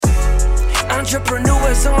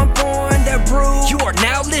Entrepreneurs on born that brew. You are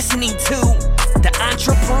now listening to the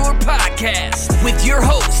Entrepreneur Podcast with your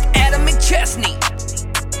host, Adam McChesney.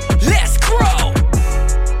 Let's grow!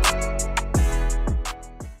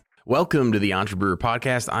 Welcome to the Entrepreneur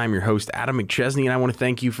Podcast. I'm your host, Adam McChesney, and I want to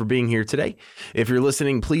thank you for being here today. If you're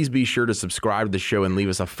listening, please be sure to subscribe to the show and leave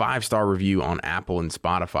us a 5-star review on Apple and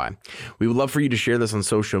Spotify. We would love for you to share this on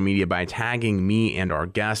social media by tagging me and our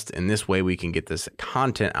guest, and this way we can get this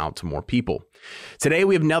content out to more people. Today,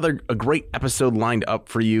 we have a great episode lined up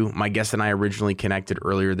for you. My guest and I originally connected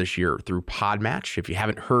earlier this year through Podmatch. If you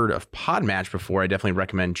haven't heard of Podmatch before, I definitely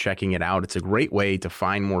recommend checking it out. It's a great way to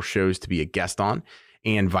find more shows to be a guest on,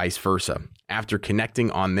 and vice versa. After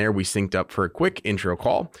connecting on there, we synced up for a quick intro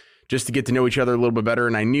call just to get to know each other a little bit better,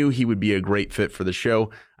 and I knew he would be a great fit for the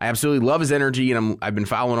show. I absolutely love his energy, and I've been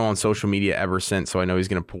following him on social media ever since, so I know he's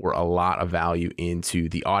going to pour a lot of value into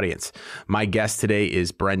the audience. My guest today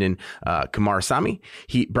is Brenden Kumarasamy.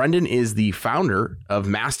 Brenden is the founder of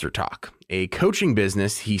Master Talk, a coaching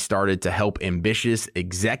business he started to help ambitious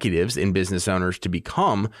executives and business owners to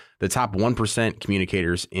become the top 1%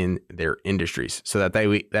 communicators in their industries, so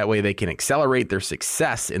that way they can accelerate their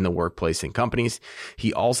success in the workplace and companies.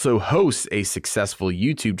 He also hosts a successful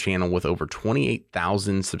YouTube channel with over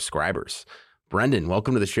 28,000 subscribers. Brenden,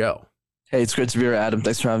 welcome to the show. Hey, it's great to be here, Adam.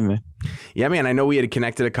 Thanks for having me. Yeah, man, I know we had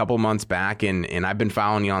connected a couple months back, and I've been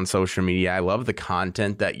following you on social media. I love the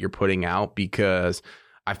content that you're putting out because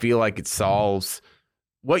I feel like it solves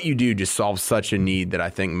what you do, just solves such a need that I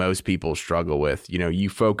think most people struggle with. You know, you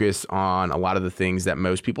focus on a lot of the things that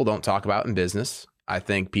most people don't talk about in business. I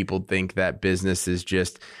think people think that business is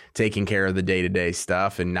just taking care of the day-to-day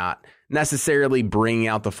stuff and not necessarily bringing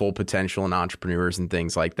out the full potential in entrepreneurs and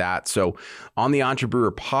things like that. So on the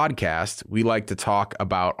Entrepreneur Podcast, we like to talk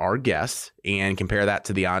about our guests and compare that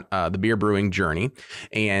to the beer brewing journey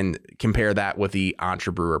and compare that with the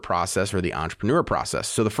entrepreneur process or the entrepreneur process.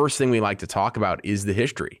 So the first thing we like to talk about is the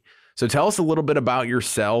history. So tell us a little bit about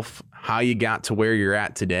yourself, how you got to where you're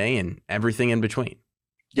at today and everything in between.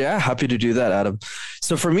 Yeah, happy to do that, Adam.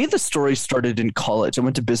 So for me, the story started in college. I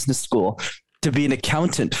went to business school to be an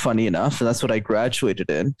accountant, funny enough, and that's what I graduated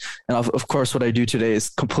in. And of course, what I do today is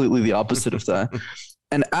completely the opposite of that.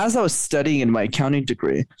 And as I was studying in my accounting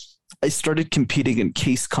degree, I started competing in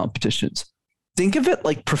case competitions. Think of it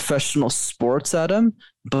like professional sports, Adam,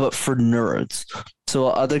 but for nerds. So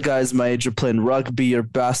other guys my age are playing rugby or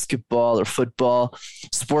basketball or football,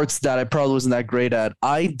 sports that I probably wasn't that great at.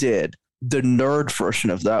 I did the nerd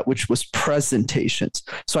version of that, which was presentations.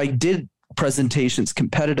 So I did presentations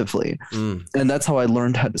competitively, and that's how I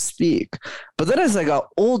learned how to speak. But then as I got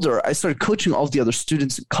older, I started coaching all the other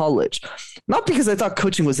students in college, not because I thought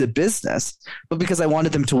coaching was a business, but because I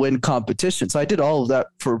wanted them to win competitions. So I did all of that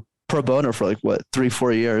for pro bono for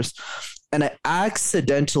 3-4 years. And I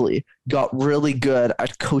accidentally got really good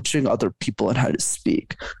at coaching other people on how to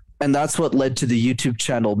speak. And that's what led to the YouTube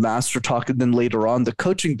channel Master Talk, and then later on the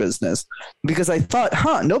coaching business, because I thought,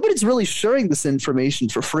 nobody's really sharing this information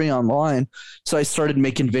for free online. So I started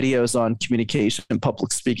making videos on communication and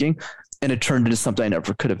public speaking, and it turned into something I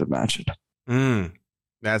never could have imagined.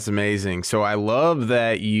 That's amazing. So I love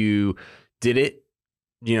that you did it,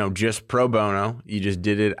 just pro bono. You just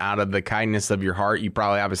did it out of the kindness of your heart. You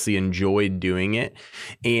probably obviously enjoyed doing it.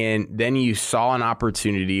 And then you saw an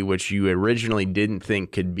opportunity, which you originally didn't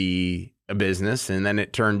think could be a business. And then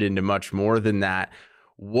it turned into much more than that.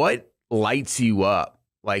 What lights you up?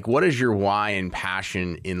 Like, what is your why and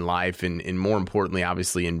passion in life? And more importantly,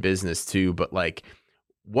 obviously in business too, but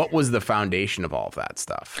what was the foundation of all of that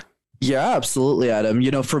stuff? Yeah, absolutely,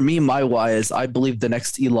 Adam. For me, my why is I believe the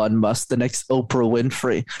next Elon Musk, the next Oprah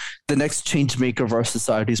Winfrey, the next change maker of our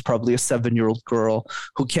society is probably a 7-year-old girl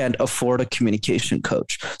who can't afford a communication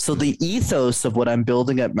coach. So the ethos of what I'm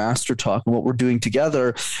building at Master Talk and what we're doing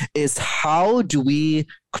together is how do we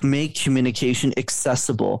make communication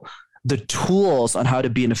accessible, the tools on how to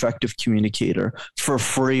be an effective communicator for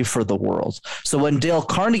free for the world. So when Dale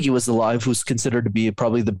Carnegie was alive, who's considered to be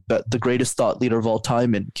probably the greatest thought leader of all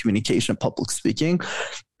time in communication and public speaking,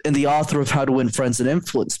 and the author of How to Win Friends and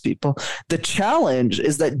Influence People, the challenge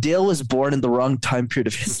is that Dale was born in the wrong time period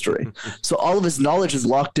of history. So all of his knowledge is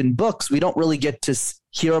locked in books. We don't really get to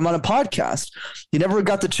hear him on a podcast. He never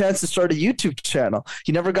got the chance to start a YouTube channel.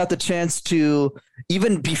 He never got the chance to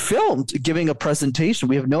even be filmed giving a presentation.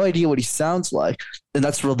 We have no idea what he sounds like. And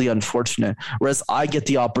that's really unfortunate. Whereas I get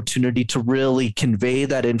the opportunity to really convey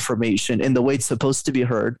that information in the way it's supposed to be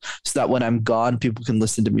heard, so that when I'm gone, people can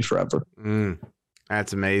listen to me forever.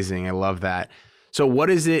 That's amazing. I love that. So what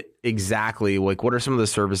is it exactly? What are some of the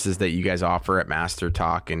services that you guys offer at Master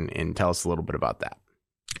Talk, and tell us a little bit about that?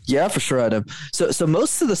 Yeah, for sure, Adam. So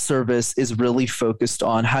most of the service is really focused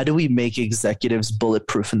on how do we make executives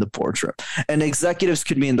bulletproof in the boardroom. And executives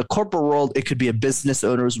could be in the corporate world. It could be a business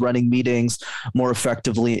owners running meetings more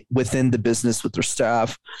effectively within the business with their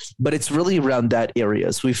staff. But it's really around that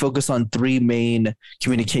area. So we focus on three main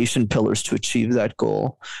communication pillars to achieve that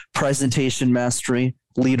goal: presentation mastery,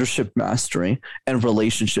 leadership mastery, and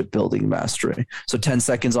relationship building mastery. So 10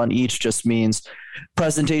 seconds on each just means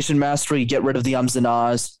presentation mastery, get rid of the ums and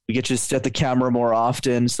ahs. We get you to sit at the camera more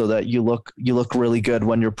often so that you look really good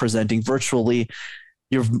when you're presenting virtually.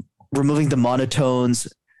 You're removing the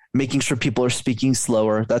monotones, making sure people are speaking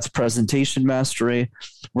slower. That's presentation mastery.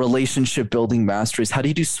 Relationship building mastery is how do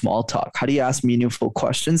you do small talk? How do you ask meaningful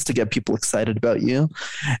questions to get people excited about you?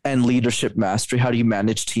 And leadership mastery, how do you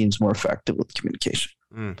manage teams more effective with communication?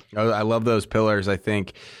 I love those pillars. I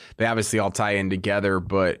think they obviously all tie in together,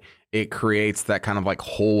 but it creates that kind of like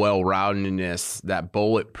whole well-roundedness, that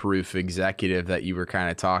bulletproof executive that you were kind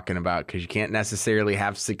of talking about, because you can't necessarily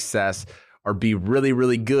have success or be really,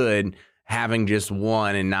 really good having just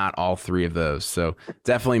one and not all three of those. So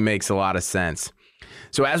definitely makes a lot of sense.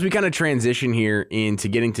 So as we kind of transition here into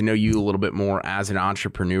getting to know you a little bit more as an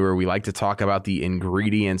entrepreneur, we like to talk about the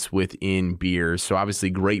ingredients within beers. So obviously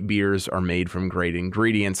great beers are made from great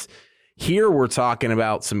ingredients. Here we're talking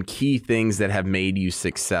about some key things that have made you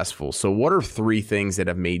successful. So what are three things that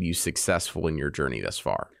have made you successful in your journey thus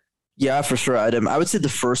far? Yeah, for sure, Adam. I would say the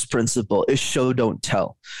first principle is show, don't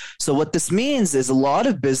tell. So what this means is a lot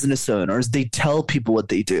of business owners, they tell people what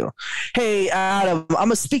they do. Hey, Adam,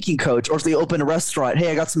 I'm a speaking coach. Or if they open a restaurant, hey,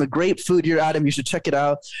 I got some great food here, Adam, you should check it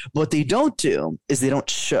out. But what they don't do is they don't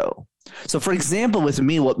show. So for example, with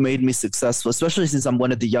me, what made me successful, especially since I'm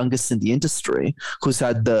one of the youngest in the industry who's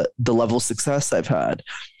had the level of success I've had,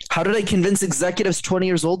 how did I convince executives 20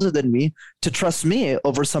 years older than me to trust me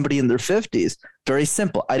over somebody in their 50s? Very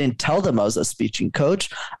simple. I didn't tell them I was a speaking coach.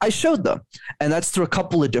 I showed them. And that's through a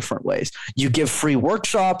couple of different ways. You give free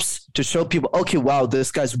workshops to show people, okay, wow,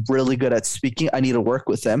 this guy's really good at speaking. I need to work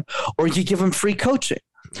with him. Or you give them free coaching.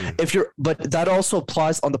 But that also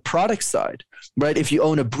applies on the product side, right? If you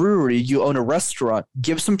own a brewery, you own a restaurant,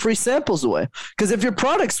 give some free samples away. Because if your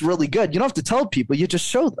product's really good, you don't have to tell people, you just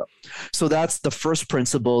show them. So that's the first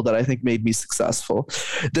principle that I think made me successful.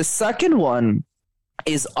 The second one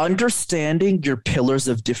is understanding your pillars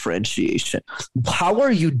of differentiation. How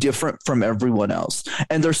are you different from everyone else?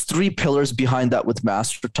 And there's three pillars behind that with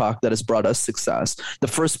Master Talk that has brought us success. The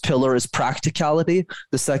first pillar is practicality.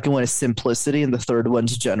 The second one is simplicity. And the third one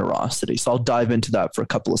is generosity. So I'll dive into that for a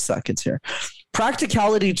couple of seconds here.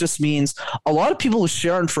 Practicality just means a lot of people who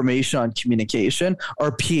share information on communication are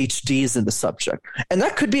PhDs in the subject. And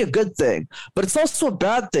that could be a good thing, but it's also a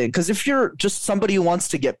bad thing because if you're just somebody who wants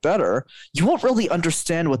to get better, you won't really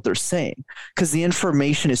understand what they're saying because the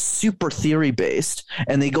information is super theory based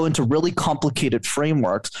and they go into really complicated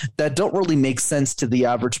frameworks that don't really make sense to the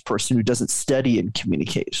average person who doesn't study in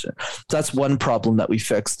communication. So that's one problem that we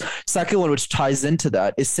fixed. Second one, which ties into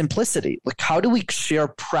that, is simplicity. Like, how do we share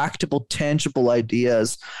practical, tangible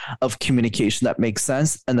ideas of communication that makes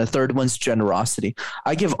sense? And the third one's generosity.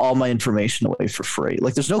 I give all my information away for free.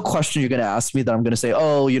 Like, there's no question you're going to ask me that I'm going to say,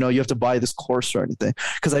 oh, you have to buy this course or anything,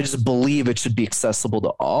 because I just believe it should be accessible to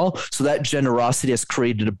all. So that generosity has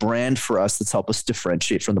created a brand for us that's helped us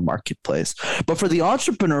differentiate from the marketplace. But for the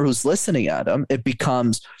entrepreneur who's listening, Adam, it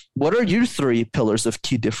becomes, what are your three pillars of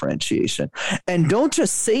key differentiation? And don't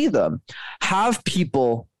just say them. Have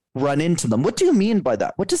people run into them. What do you mean by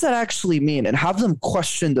that? What does that actually mean? And have them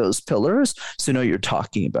question those pillars so you know what you're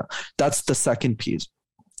talking about. That's the second piece.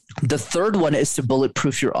 The third one is to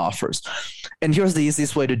bulletproof your offers. And here's the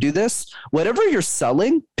easiest way to do this. Whatever you're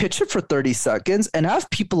selling, pitch it for 30 seconds and have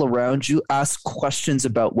people around you ask questions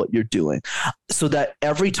about what you're doing so that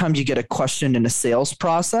every time you get a question in a sales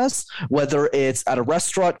process, whether it's at a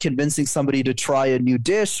restaurant convincing somebody to try a new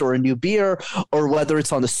dish or a new beer, or whether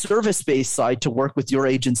it's on the service-based side to work with your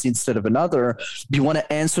agency instead of another, you want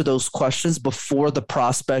to answer those questions before the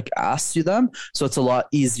prospect asks you them. So it's a lot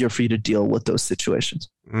easier for you to deal with those situations.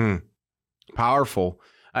 Powerful.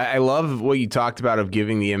 I love what you talked about of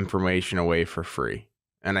giving the information away for free.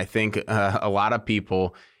 And I think a lot of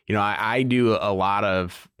people, I do a lot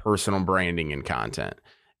of personal branding and content,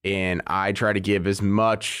 and I try to give as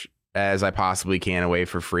much as I possibly can away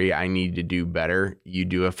for free. I need to do better. You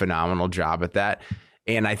do a phenomenal job at that.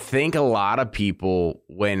 And I think a lot of people,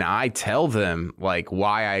 when I tell them like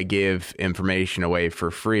why I give information away for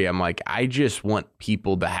free, I'm like, I just want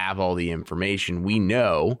people to have all the information. We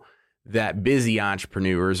know that busy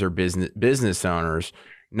entrepreneurs or business owners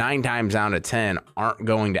 9 times out of 10 aren't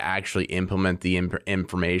going to actually implement the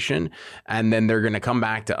information. And then they're going to come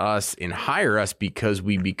back to us and hire us because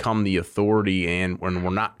we become the authority. And when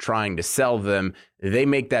we're not trying to sell them, they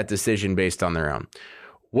make that decision based on their own.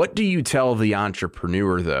 What do you tell the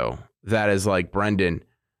entrepreneur, though, that is like, Brenden,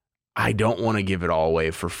 I don't want to give it all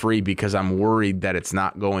away for free because I'm worried that it's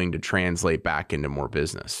not going to translate back into more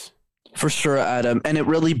business? For sure, Adam. And it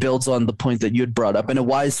really builds on the point that you had brought up. And a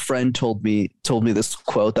wise friend told me this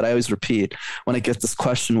quote that I always repeat when I get this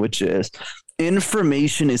question, which is,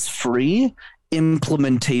 information is free,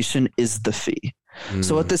 implementation is the fee.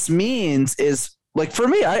 So what this means is, like, for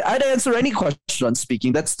me, I'd answer any question on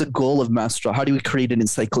speaking. That's the goal of Master. How do we create an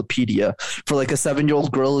encyclopedia for like a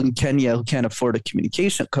 7-year-old girl in Kenya who can't afford a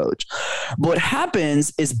communication coach? But what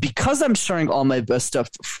happens is, because I'm sharing all my best stuff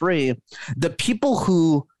for free, the people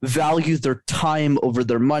who value their time over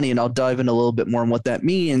their money, and I'll dive in a little bit more on what that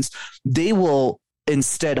means, they will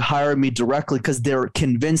instead hire me directly because they're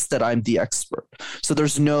convinced that I'm the expert. So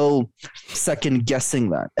there's no second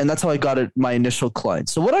guessing that. And that's how I got my initial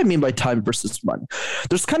clients. So what I mean by time versus money,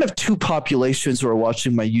 there's kind of 2 populations who are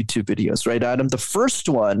watching my YouTube videos, right, Adam? The first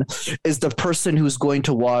one is the person who's going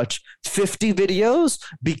to watch 50 videos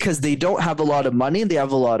because they don't have a lot of money and they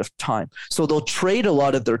have a lot of time. So they'll trade a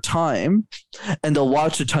lot of their time and they'll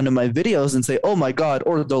watch a ton of my videos and say, oh my God,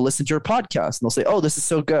 or they'll listen to your podcast and they'll say, oh, this is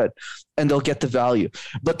so good. And they'll get the value.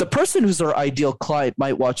 But the person who's our ideal client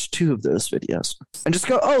might watch 2 of those videos and just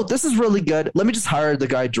go, oh, this is really good. Let me just hire the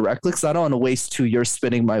guy directly because I don't want to waste 2 years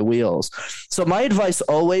spinning my wheels. So my advice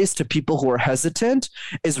always to people who are hesitant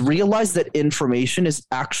is realize that information is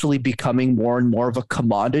actually becoming more and more of a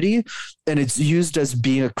commodity, and it's used as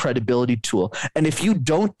being a credibility tool. And if you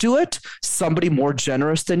don't do it, somebody more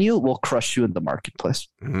generous than you will crush you in the marketplace.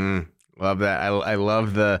 Love that. I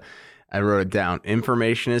love I wrote it down.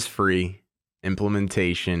 Information is free.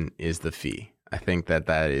 Implementation is the fee. I think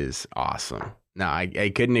that is awesome. No,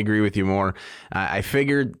 I couldn't agree with you more. I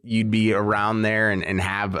figured you'd be around there and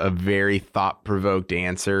have a very thought-provoked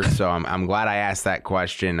answer. So I'm glad I asked that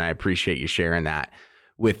question. I appreciate you sharing that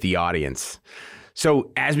with the audience.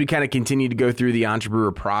 So as we kind of continue to go through the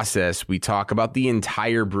entrepreneur process, we talk about the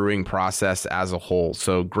entire brewing process as a whole.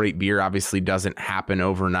 So great beer obviously doesn't happen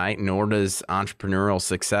overnight, nor does entrepreneurial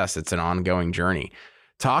success. It's an ongoing journey.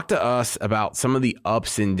 Talk to us about some of the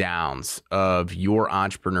ups and downs of your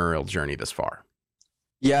entrepreneurial journey thus far.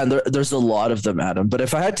 Yeah, and there's a lot of them, Adam. But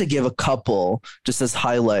if I had to give a couple just as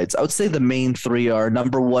highlights, I would say the main 3 are,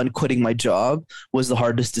 number 1, quitting my job was the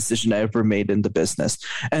hardest decision I ever made in the business.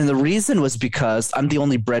 And the reason was because I'm the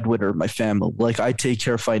only breadwinner in my family. Like, I take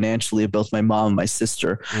care financially of both my mom and my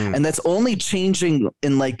sister. And that's only changing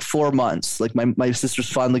in like 4 months. Like my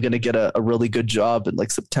sister's finally going to get a really good job in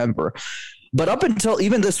like September. But up until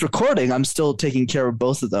even this recording, I'm still taking care of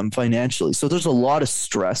both of them financially. So there's a lot of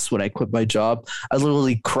stress when I quit my job. I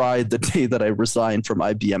literally cried the day that I resigned from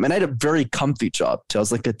IBM. And I had a very comfy job too. I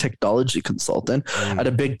was like a technology consultant at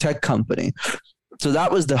a big tech company. So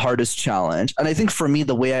that was the hardest challenge. And I think for me,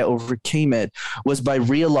 the way I overcame it was by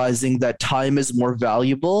realizing that time is more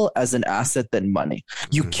valuable as an asset than money.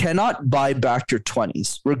 You cannot buy back your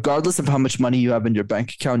 20s, regardless of how much money you have in your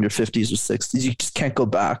bank account, your 50s or 60s. You just can't go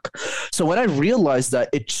back. So when I realized that,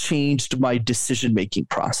 it changed my decision-making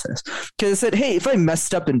process. Because I said, hey, if I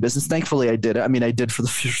messed up in business, thankfully I did it. I mean, I did for the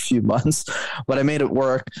first few months, but I made it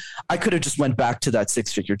work. I could have just went back to that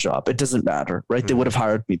 6-figure job. It doesn't matter, right? They would have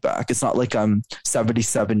hired me back. It's not like I'm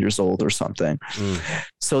 77 years old or something.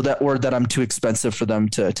 So that I'm too expensive for them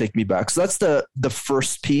to take me back. So that's the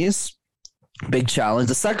first piece. Big challenge.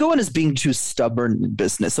 The second one is being too stubborn in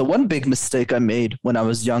business. So one big mistake I made when I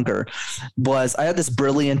was younger was I had this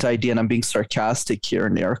brilliant idea, and I'm being sarcastic here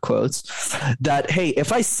in air quotes, that, hey,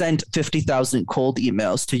 if I sent 50,000 cold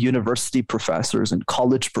emails to university professors and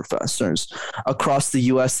college professors across the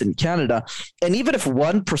US and Canada, and even if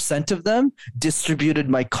 1% of them distributed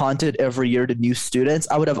my content every year to new students,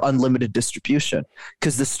 I would have unlimited distribution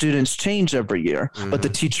because the students change every year, but the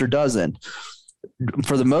teacher doesn't.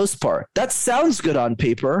 For the most part, that sounds good on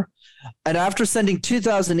paper. And after sending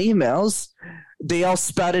 2,000 emails, they all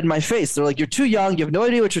spat in my face. They're like, you're too young. You have no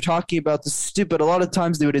idea what you're talking about. This is stupid. A lot of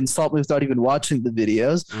times they would insult me without even watching the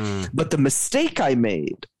videos. But the mistake I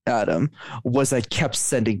made, Adam, was I kept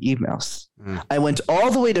sending emails. I went all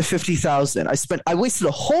the way to 50,000. I wasted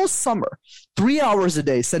a whole summer, 3 hours a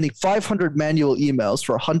day, sending 500 manual emails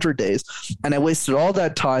for 100 days. And I wasted all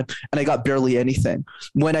that time and I got barely anything.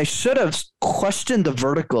 When I should have questioned the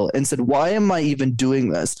vertical and said, why am I even doing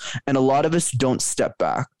this? And a lot of us don't step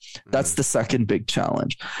back. That's the second big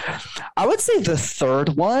challenge. I would say the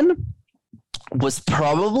third one was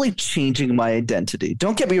probably changing my identity.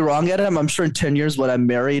 Don't get me wrong, Adam. I'm sure in 10 years when I'm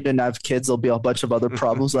married and I have kids, there'll be a bunch of other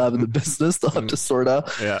problems I have in the business they'll have to sort out.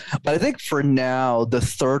 Yeah. But I think for now, the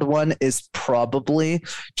third one is probably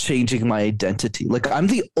changing my identity. Like I'm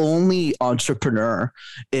the only entrepreneur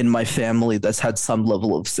in my family that's had some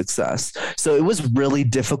level of success. So it was really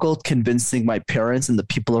difficult convincing my parents and the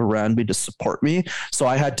people around me to support me. So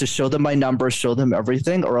I had to show them my numbers, show them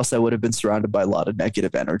everything, or else I would have been surrounded by a lot of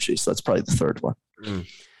negative energy. So that's probably the third one.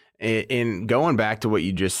 And going back to what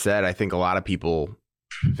you just said, I think a lot of people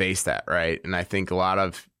face that, right? And I think a lot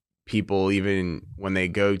of people, even when they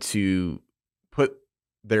go to put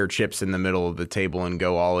their chips in the middle of the table and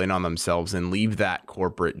go all in on themselves and leave that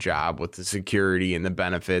corporate job with the security and the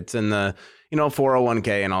benefits and the,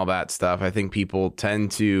 401k and all that stuff, I think people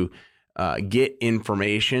tend to get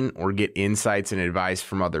information or get insights and advice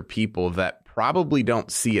from other people that probably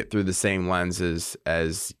don't see it through the same lenses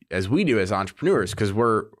as we do as entrepreneurs, because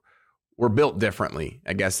we're built differently,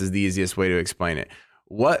 I guess is the easiest way to explain it.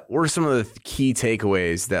 What were some of the key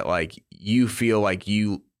takeaways that like you feel like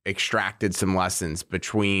you extracted some lessons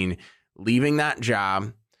between leaving that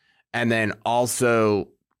job and then also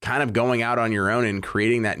kind of going out on your own and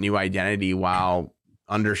creating that new identity while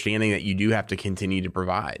understanding that you do have to continue to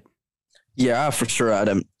provide? Yeah, for sure,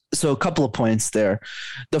 Adam. So a couple of points there.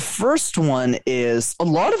 The first one is a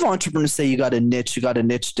lot of entrepreneurs say you got to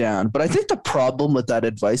niche down. But I think the problem with that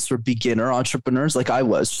advice for beginner entrepreneurs, like I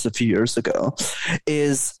was just a few years ago,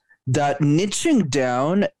 is that niching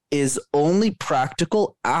down is only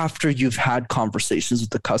practical after you've had conversations with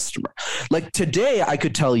the customer. Like today, I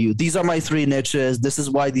could tell you, these are my 3 niches. This is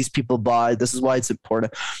why these people buy. This is why it's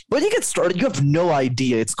important. But you get started, you have no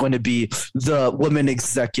idea. It's going to be the women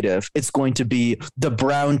executive. It's going to be the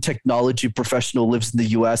brown technology professional who lives in the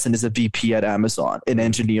US and is a VP at Amazon in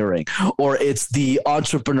engineering. Or it's the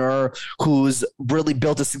entrepreneur who's really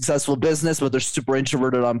built a successful business, but they're super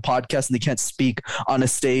introverted on podcasts and they can't speak on a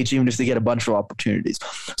stage, even if they get a bunch of opportunities.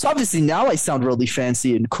 So obviously now I sound really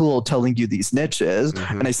fancy and cool telling you these niches,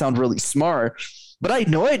 and I sound really smart, but I had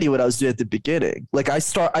no idea what I was doing at the beginning. Like I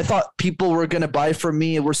thought people were going to buy from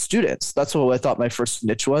me and were students. That's what I thought my first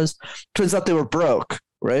niche was. Turns out they were broke,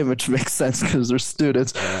 right? Which makes sense because they're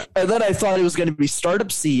students. And then I thought it was going to be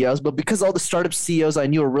startup CEOs, but because all the startup CEOs I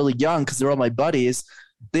knew were really young because they're all my buddies,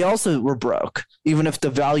 they also were broke, even if the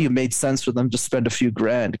value made sense for them to spend a few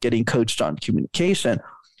grand getting coached on communication.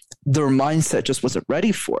 Their mindset just wasn't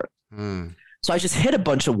ready for it. So I just hit a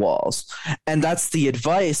bunch of walls. And that's the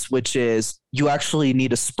advice, which is you actually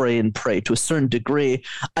need to spray and pray to a certain degree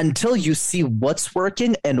until you see what's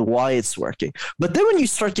working and why it's working. But then when you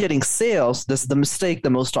start getting sales, this is the mistake that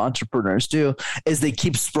most entrepreneurs do, is they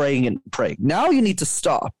keep spraying and praying. Now you need to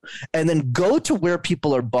stop and then go to where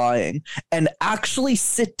people are buying and actually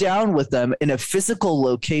sit down with them in a physical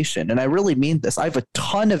location. And I really mean this. I have a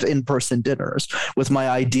ton of in-person dinners with my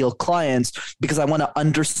ideal clients because I want to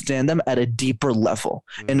understand them at a deeper level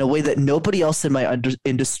in a way that nobody else in my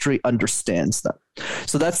industry understands them.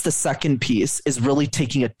 So that's the second piece, is really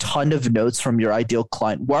taking a ton of notes from your ideal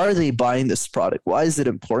client. Why are they buying this product? Why is it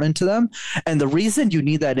important to them? And the reason you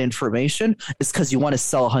need that information is because you want to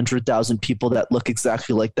sell 100,000 people that look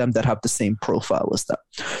exactly like them, that have the same profile as them.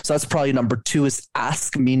 So that's probably number 2, is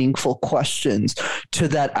ask meaningful questions to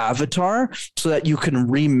that avatar so that you can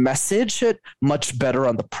re-message it much better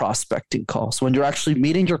on the prospecting call. So when you're actually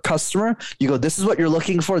meeting your customer, you go, this is what you're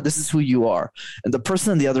looking for. This is who you are. And the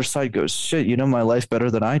person on the other side goes, shit, you know my life better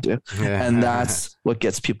than I do. Yeah. And that's what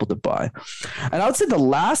gets people to buy. And I would say the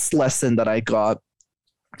last lesson that I got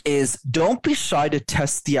is don't be shy to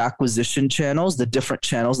test the acquisition channels, the different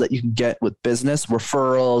channels that you can get with business,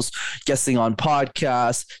 referrals, guesting on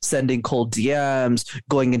podcasts, sending cold DMs,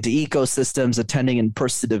 going into ecosystems, attending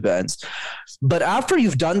in-person events. But after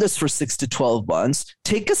you've done this for 6 to 12 months,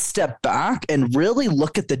 take a step back and really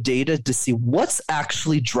look at the data to see what's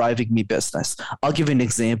actually driving me business. I'll give you an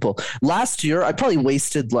example. Last year, I probably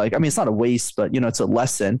wasted it's not a waste, but it's a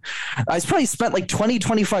lesson. I probably spent like 20,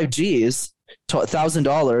 25 G's,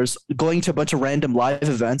 $1,000 going to a bunch of random live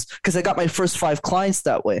events because I got my first 5 clients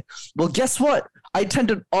that way. Well, guess what? I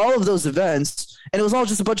attended all of those events and it was all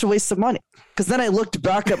just a bunch of waste of money. Because then I looked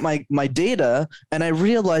back at my data and I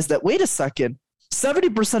realized that, wait a second,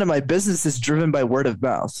 70% of my business is driven by word of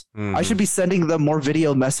mouth. I should be sending them more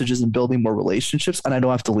video messages and building more relationships, and I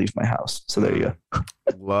don't have to leave my house. So there you go.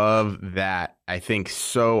 Love that. I think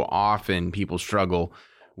so often people struggle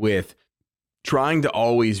with trying to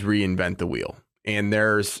always reinvent the wheel. And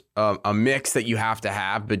there's a mix that you have to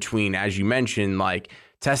have between, as you mentioned, like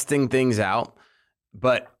testing things out,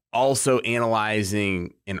 but also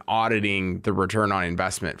analyzing and auditing the return on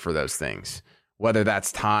investment for those things. whether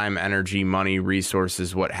that's time, energy, money,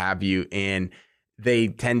 resources, what have you. And they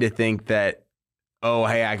tend to think that, oh,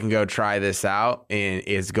 hey, I can go try this out and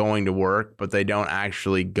it's going to work, but they don't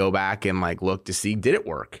actually go back and like look to see, did it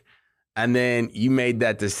work? And then you made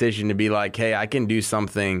that decision to be like, hey, I can do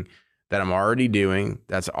something that I'm already doing,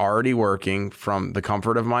 that's already working from the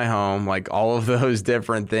comfort of my home, like all of those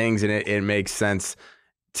different things. And it makes sense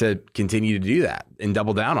to continue to do that and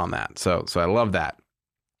double down on that. So I love that.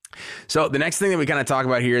 So the next thing that we kind of talk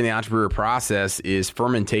about here in the entrepreneur process is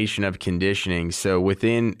fermentation of conditioning. So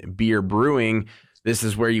within beer brewing, this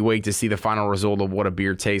is where you wait to see the final result of what a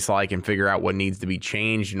beer tastes like and figure out what needs to be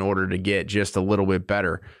changed in order to get just a little bit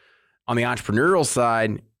better. On the entrepreneurial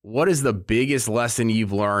side, what is the biggest lesson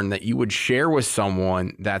you've learned that you would share with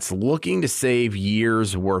someone that's looking to save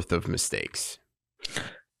years worth of mistakes?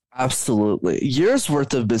 Absolutely. Years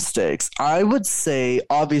worth of mistakes. I would say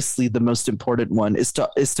obviously the most important one is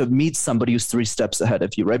to meet somebody who's 3 steps ahead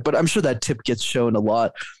of you, right? But I'm sure that tip gets shown a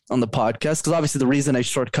lot on the podcast, because obviously the reason I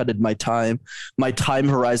shortcutted my time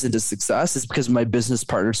horizon to success is because my business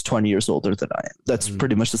partner is 20 years older than I am. That's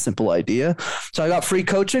pretty much the simple idea. So I got free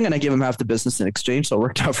coaching and I gave him half the business in exchange. So it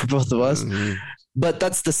worked out for both of us. But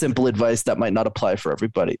that's the simple advice that might not apply for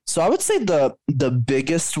everybody. So I would say the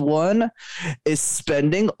biggest one is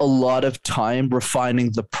spending a lot of time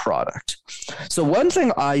refining the product. So one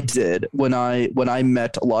thing I did when I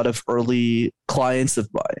met a lot of early clients of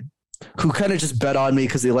mine who kind of just bet on me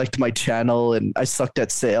because they liked my channel and I sucked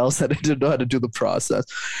at sales and I didn't know how to do the process.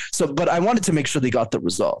 But I wanted to make sure they got the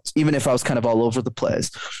results, even if I was kind of all over the place.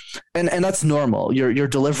 And that's normal. Your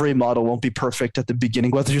delivery model won't be perfect at the beginning,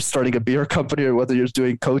 whether you're starting a beer company or whether you're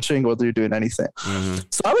doing coaching, whether you're doing anything.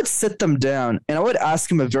 So I would sit them down and I would ask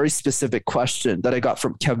them a very specific question that I got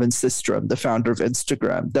from Kevin Systrom, the founder of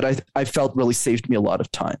Instagram, that I felt really saved me a lot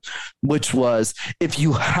of time, which was, if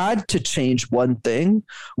you had to change one thing,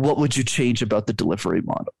 what would you change about the delivery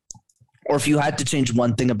model? Or if you had to change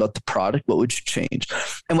one thing about the product, what would you change?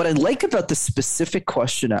 And what I like about this specific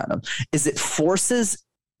question, Adam, is it forces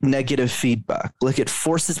negative feedback. Like, it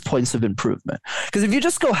forces points of improvement. Because if you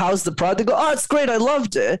just go, how's the product? They go, oh, it's great, I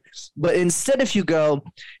loved it. But instead, if you go,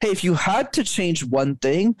 hey, if you had to change one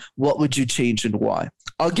thing, what would you change and why?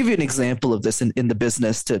 I'll give you an example of this in the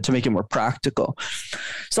business to make it more practical.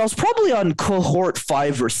 So I was probably on cohort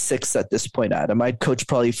 5 or 6 at this point, Adam. I'd coached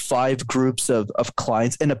probably 5 groups of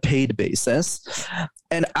clients in a paid basis.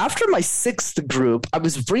 And after my 6th group, I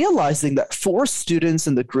was realizing that 4 students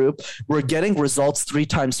in the group were getting results 3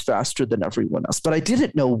 times faster than everyone else, but I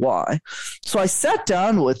didn't know why. So I sat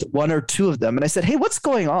down with 1 or 2 of them and I said, hey, what's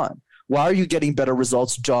going on? Why are you getting better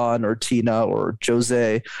results, John or Tina or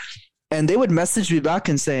Jose? And they would message me back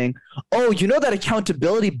and saying, oh, you know that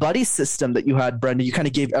accountability buddy system that you had, Brenden, you kind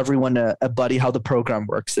of gave everyone a buddy. How the program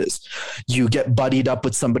works is you get buddied up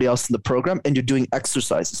with somebody else in the program and you're doing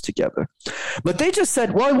exercises together. But they just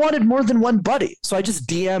said, well, I wanted more than one buddy. So I just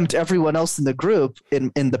DM'd everyone else in the group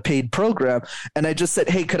in the paid program. And I just said,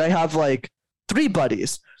 hey, could I have like 3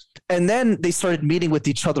 buddies? And then they started meeting with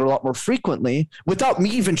each other a lot more frequently without me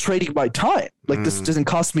even trading my time. Like, this doesn't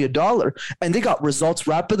cost me $1. And they got results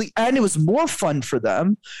rapidly. And it was more fun for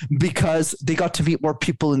them because they got to meet more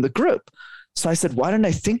people in the group. So I said, why didn't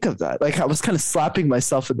I think of that? Like, I was kind of slapping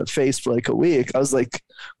myself in the face for like a week. I was like,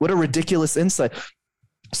 what a ridiculous insight.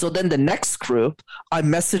 So then the next group, I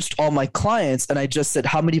messaged all my clients and I just said,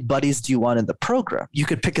 how many buddies do you want in the program? You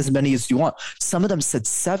could pick as many as you want. Some of them said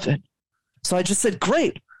 7. So I just said,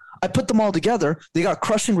 great. I put them all together. They got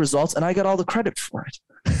crushing results and I got all the credit for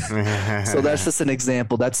it. So that's just an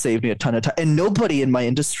example that saved me a ton of time. And nobody in my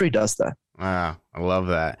industry does that. Wow. I love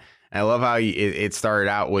that. I love how it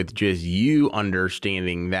started out with just you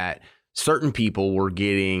understanding that certain people were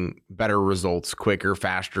getting better results quicker,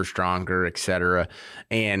 faster, stronger, etc.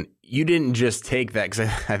 And you didn't just take that, because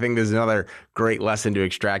I think there's another great lesson to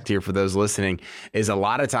extract here for those listening, is a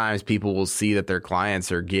lot of times people will see that their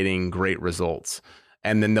clients are getting great results.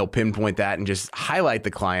 And then they'll pinpoint that and just highlight the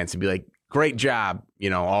clients and be like, great job,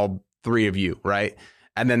 all 3 of you, right?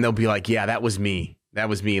 And then they'll be like, yeah, that was me. That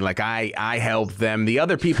was me. Like, I helped them. The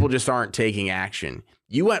other people just aren't taking action.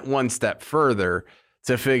 You went one step further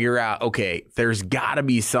to figure out, okay, there's got to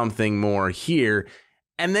be something more here.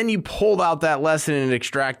 And then you pulled out that lesson and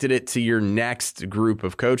extracted it to your next group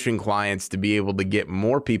of coaching clients to be able to get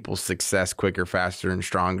more people's success quicker, faster, and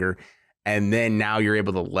stronger. And then now you're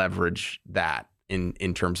able to leverage that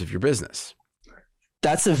in terms of your business.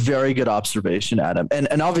 That's a very good observation, Adam.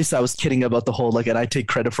 And obviously I was kidding about the whole, like, and I take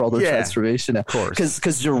credit for all the transformation. Of course.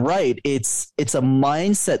 Because you're right. It's a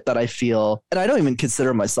mindset that I feel, and I don't even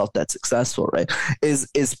consider myself that successful, right? Is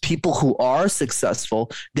people who are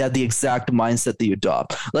successful, they have the exact mindset that you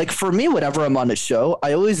adopt. Like for me, whenever I'm on a show,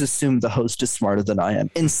 I always assume the host is smarter than I am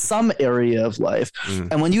in some area of life.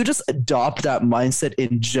 And when you just adopt that mindset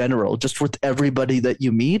in general, just with everybody that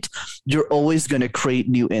you meet, you're always going to create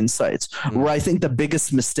new insights. Where I think the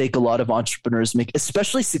biggest mistake a lot of entrepreneurs make,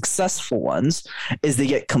 especially successful ones, is they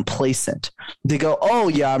get complacent. They go, oh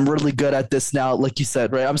yeah, I'm really good at this now. Like you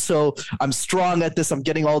said, right? I'm strong at this. I'm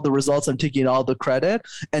getting all the results. I'm taking all the credit,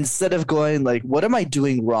 instead of going like, what am I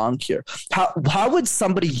doing wrong here? How would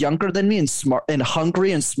somebody younger than me and smart and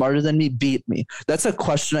hungry and smarter than me beat me? That's a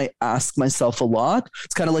question I ask myself a lot.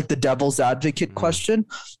 It's kind of like the devil's advocate question.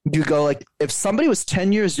 You go like, if somebody was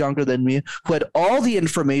 10 years younger than me, who had all the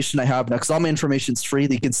information I have now, because all my information's free,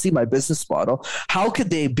 they can see my business model, how could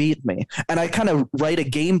they beat me? And I kind of write a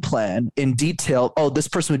game plan in detail. Oh, this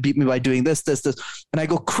person would beat me by doing this. And I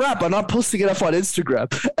go, crap, I'm not posting it up on Instagram.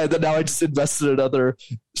 And then now I just invested another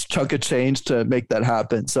chunk of change to make that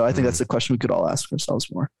happen. So I think that's a question we could all ask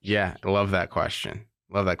ourselves more. Yeah, I love that question.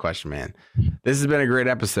 Love that question, man. This has been a great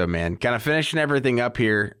episode, man. Kind of finishing everything up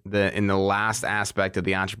here. In the last aspect of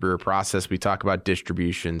the entrepreneur process, we talk about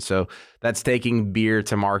distribution. So that's taking beer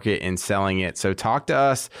to market and selling it. So talk to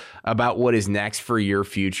us about what is next for your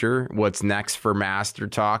future, what's next for Master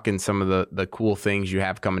Talk, and some of the cool things you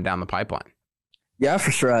have coming down the pipeline. Yeah,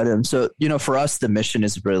 for sure, Adam. So, for us, the mission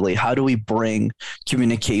is really, how do we bring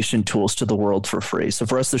communication tools to the world for free? So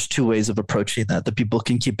for us, there's two ways of approaching that people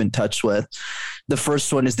can keep in touch with. The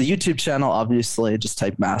first one is the YouTube channel. Obviously, just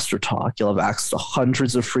type Master Talk. You'll have access to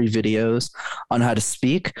hundreds of free videos on how to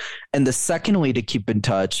speak. And the second way to keep in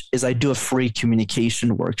touch is I do a free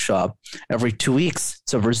communication workshop every 2 weeks.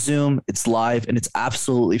 It's over Zoom, it's live, and it's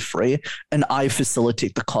absolutely free. And I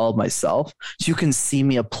facilitate the call myself. So you can see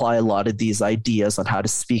me apply a lot of these ideas on how to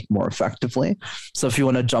speak more effectively. So if you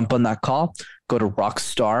want to jump on that call, go to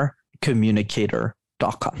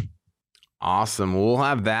rockstarcommunicator.com. Awesome. We'll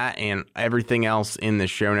have that and everything else in the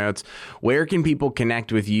show notes. Where can people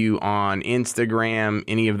connect with you on Instagram,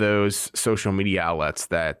 any of those social media outlets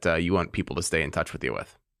that you want people to stay in touch with you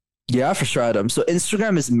with? Yeah, for sure, Adam. So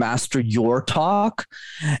Instagram is Master Your Talk,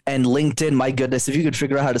 and LinkedIn, my goodness, if you could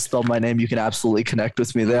figure out how to spell my name, you can absolutely connect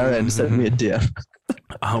with me there and send me a DM.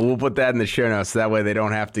 We'll put that in the show notes. That way they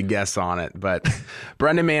don't have to guess on it. But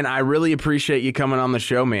Brenden, man, I really appreciate you coming on the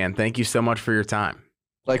show, man. Thank you so much for your time.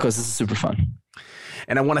 Likewise, this is super fun.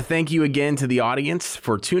 And I want to thank you again to the audience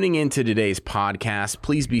for tuning into today's podcast.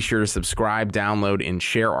 Please be sure to subscribe, download, and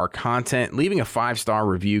share our content. Leaving a 5-star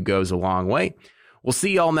review goes a long way. We'll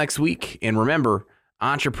see y'all next week. And remember,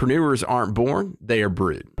 entrepreneurs aren't born, they are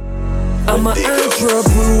brewed. I'm an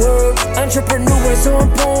entrepreneur. Entrepreneurs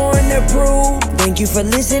aren't born, they're brewed. Thank you for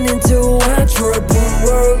listening to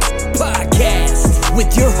Entrepreneur Podcast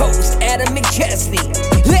with your host, Adam McChesney.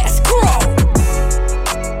 Let's grow.